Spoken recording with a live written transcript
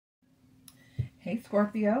Hey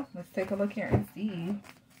Scorpio, let's take a look here and see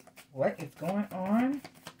what is going on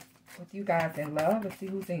with you guys in love. Let's see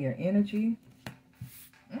who's in your energy.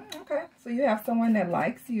 Okay, so you have someone that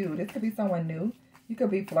likes you. This could be someone new. You could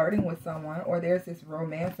be flirting with someone, or there's this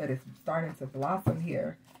romance that is starting to blossom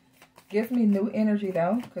here. Gives me new energy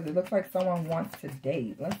though, because it looks like someone wants to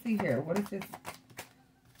date. Let's see here. What is this?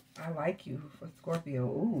 I like you for Scorpio.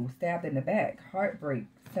 Ooh, stabbed in the back. Heartbreak.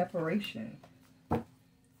 Separation.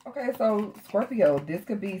 Okay, so Scorpio, this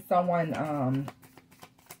could be someone, I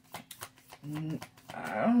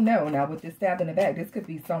don't know. Now, with this stabbed in the back, this could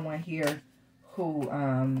be someone here who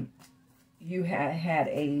you had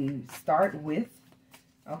a start with.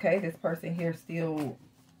 Okay, this person here still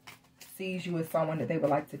sees you as someone that they would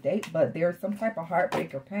like to date, but there's some type of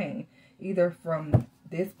heartbreak or pain, either from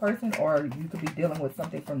this person, or you could be dealing with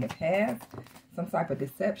something from the past, some type of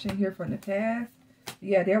deception here from the past.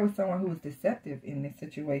 Yeah, there was someone who was deceptive in this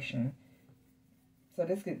situation. So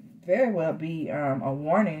this could very well be a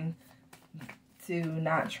warning to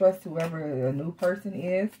not trust whoever a new person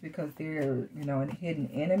is, because they're, you know, a hidden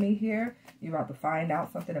enemy here. You're about to find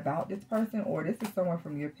out something about this person, or this is someone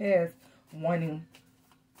from your past wanting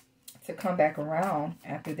to come back around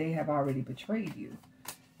after they have already betrayed you.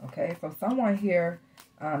 Okay, so someone here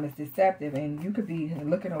is deceptive, and you could be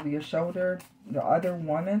looking over your shoulder, the other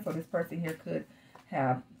woman. So this person here could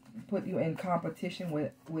have put you in competition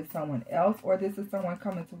with someone else, or this is someone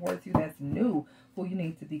coming towards you that's new, who you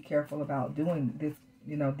need to be careful about doing this,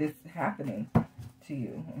 you know, this happening to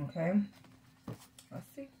you. Okay, let's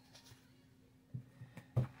see.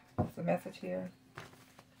 What's the message here,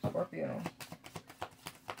 Scorpio?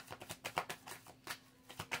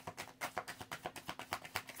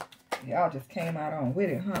 Y'all just came out on with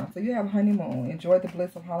it, huh? So you have honeymoon. Enjoy the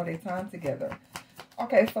bliss of holiday time together.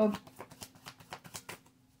 Okay, so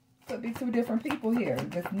could be two different people here.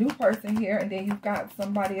 This new person here, and then you've got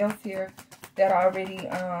somebody else here that already,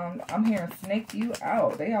 I'm hearing snaked you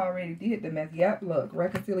out. They already did the mess. Yep, look,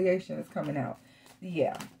 reconciliation is coming out.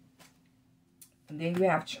 Yeah. And then you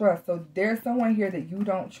have trust. So there's someone here that you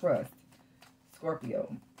don't trust,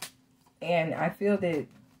 Scorpio. And I feel that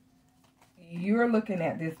you're looking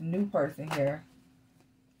at this new person here.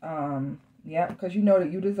 Yeah, because you know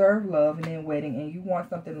that you deserve love and then wedding, and you want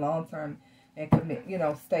something long-term and commit, you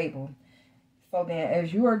know, stable. So then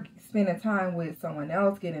as you are spending time with someone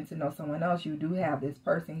else, getting to know someone else, you do have this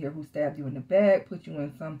person here who stabbed you in the back, put you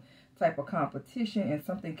in some type of competition, and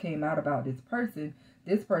something came out about this person.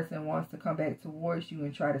 This person wants to come back towards you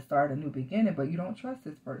and try to start a new beginning, but you don't trust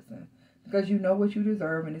this person, because you know what you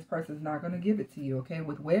deserve, and this person's not going to give it to you, okay?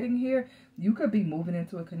 With wedding here, you could be moving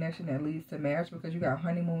into a connection that leads to marriage, because you got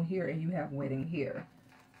honeymoon here and you have wedding here.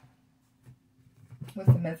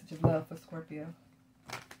 What's the message of love for Scorpio?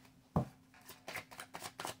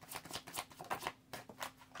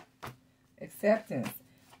 Acceptance.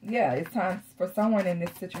 Yeah, it's time for someone in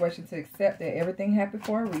this situation to accept that everything happened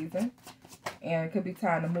for a reason, and it could be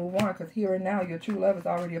time to move on, because here and now, your true love is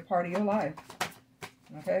already a part of your life.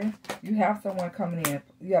 Okay, you have someone coming in.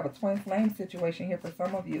 You have a twin flame situation here for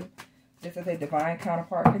some of you. This is a divine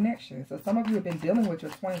counterpart connection. So some of you have been dealing with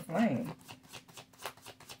your twin flame.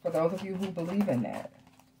 For those of you who believe in that.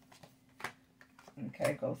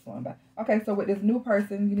 Okay, go slow and back. Okay, so with this new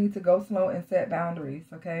person, you need to go slow and set boundaries,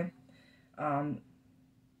 okay? I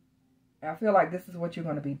feel like this is what you're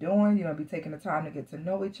going to be doing. You're going to be taking the time to get to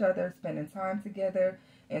know each other, spending time together,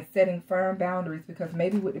 and setting firm boundaries, because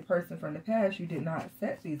maybe with the person from the past, you did not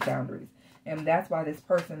set these boundaries. And that's why this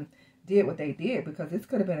person did what they did, because this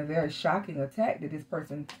could have been a very shocking attack that this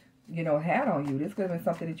person, you know, had on you. This could have been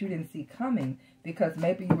something that you didn't see coming, because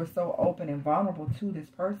maybe you were so open and vulnerable to this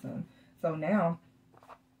person. So now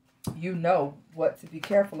you know what to be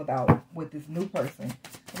careful about with this new person.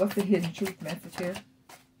 What's the hidden truth message here?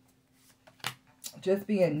 Just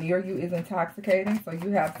being near you is intoxicating. So you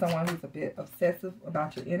have someone who's a bit obsessive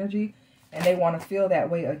about your energy, and they want to feel that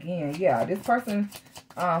way again. Yeah, this person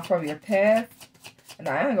from your past, and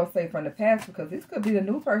I ain't going to say from the past, because this could be the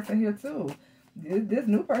new person here too. This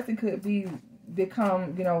new person could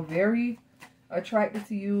become, you know, very attracted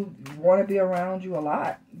to you, want to be around you a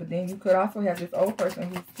lot. But then you could also have this old person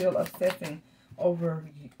who's still obsessing over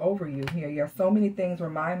you here. Yeah, so many things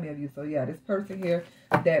remind me of you. So yeah, this person here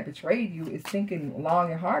that betrayed you is thinking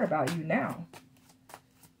long and hard about you now.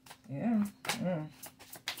 Yeah.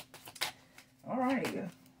 All right.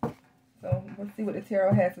 So let's see what the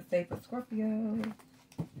tarot has to say for Scorpio.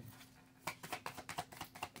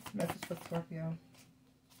 Message for Scorpio.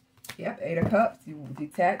 Yep, 8 of Cups. You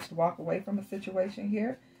detached, walk away from a situation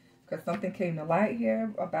here, because something came to light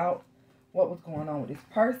here about what was going on with this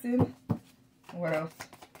person. What else?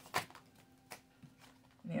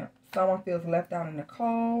 Someone feels left out in the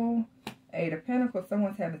cold. 8 of Pentacles.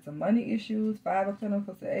 Someone's having some money issues. 5 of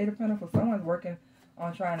Pentacles to 8 of Pentacles. Someone's working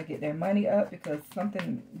on trying to get their money up because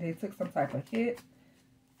they took some type of hit.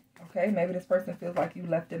 Okay, maybe this person feels like you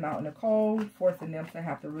left them out in the cold, forcing them to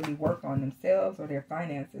have to really work on themselves or their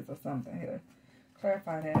finances or something here.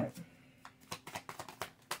 Clarify that.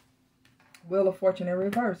 Wheel of Fortune in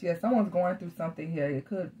reverse. Yeah, someone's going through something here. It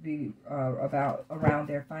could be around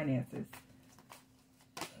their finances.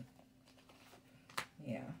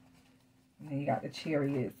 Yeah. And then you got the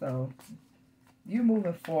Chariot. So you're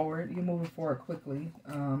moving forward. You're moving forward quickly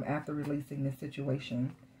after releasing this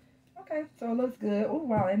situation. Okay, so it looks good. Oh,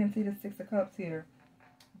 wow, I didn't see the 6 of Cups here.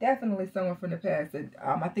 Definitely someone from the past.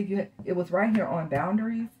 I think it was right here on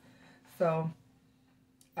boundaries. So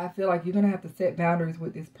I feel like you're going to have to set boundaries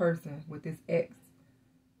with this person, with this ex.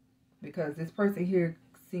 Because this person here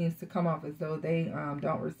seems to come off as though they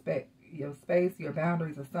don't respect your space, your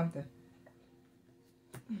boundaries, or something.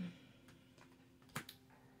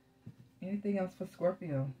 Anything else for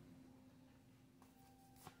Scorpio?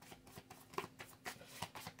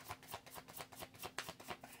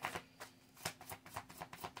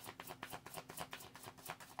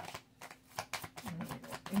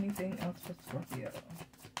 Anything else for Scorpio?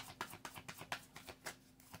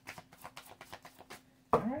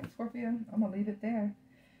 All right, Scorpio, I'm going to leave it there.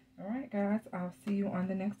 All right, guys, I'll see you on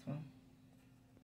the next one.